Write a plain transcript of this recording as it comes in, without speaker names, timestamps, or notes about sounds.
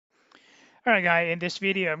All right, guys, in this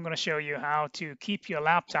video, I'm going to show you how to keep your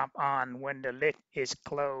laptop on when the lid is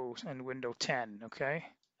closed in Windows 10, okay?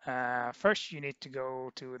 First, you need to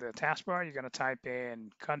go to the taskbar. You're going to type in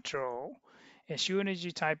Control. As soon as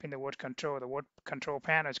you type in the word Control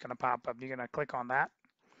panel is going to pop up. You're going to click on that.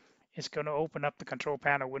 It's going to open up the Control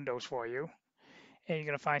panel windows for you. And you're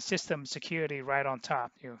going to find System Security right on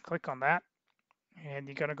top. You click on that. And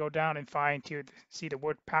you're going to go down and find to see the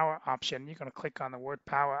word Power option. You're going to click on the word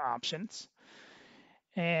Power options.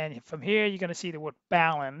 And from here, you're going to see the word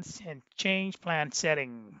balance and change plan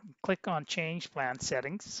setting. Click on change plan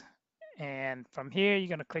settings. And from here, you're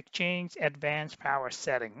going to click change advanced power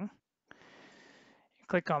setting.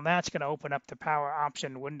 Click on that. It's going to open up the power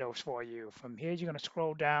option windows for you. From here, you're going to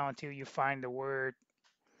scroll down until you find the word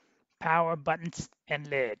power buttons and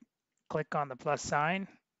lid. Click on the plus sign.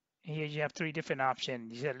 Here you have three different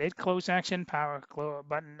options. You have lid close action, power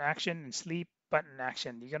button action, and sleep button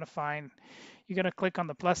action. You're gonna click on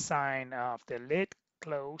the plus sign of the lid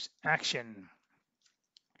close action.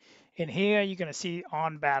 In here, you're gonna see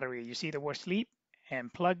on battery. You see the word sleep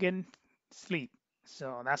and plug in sleep.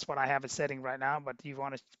 So that's what I have it setting right now, but you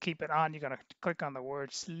want to keep it on, you're gonna click on the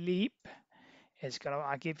word sleep.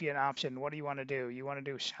 I'll give you an option. What do you want to do? You want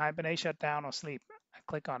to do hibernate, shutdown, or sleep?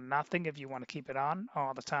 Click on nothing if you want to keep it on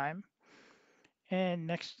all the time. And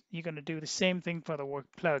next, you're going to do the same thing for the word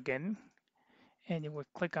plugin. And you will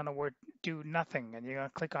click on the word do nothing. And you're going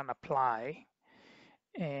to click on apply.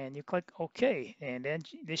 And you click OK. And then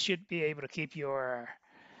this should be able to keep your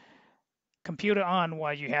computer on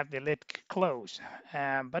while you have the lid closed.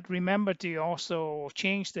 But remember to also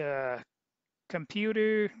change the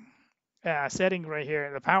computer setting right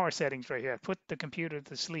here, the power settings right here. Put the computer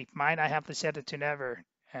to sleep. Mine, I have to set it to never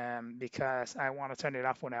because I want to turn it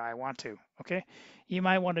off when I want to. Okay, you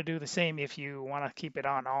might want to do the same if you want to keep it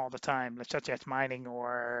on all the time, such as mining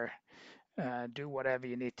or do whatever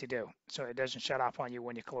you need to do, so it doesn't shut off on you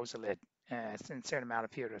when you close the lid. It's in a certain amount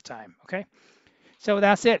of period of time. Okay, so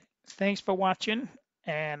that's it. Thanks for watching,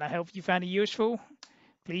 and I hope you found it useful.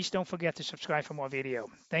 Please don't forget to subscribe for more video.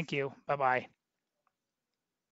 Thank you. Bye bye.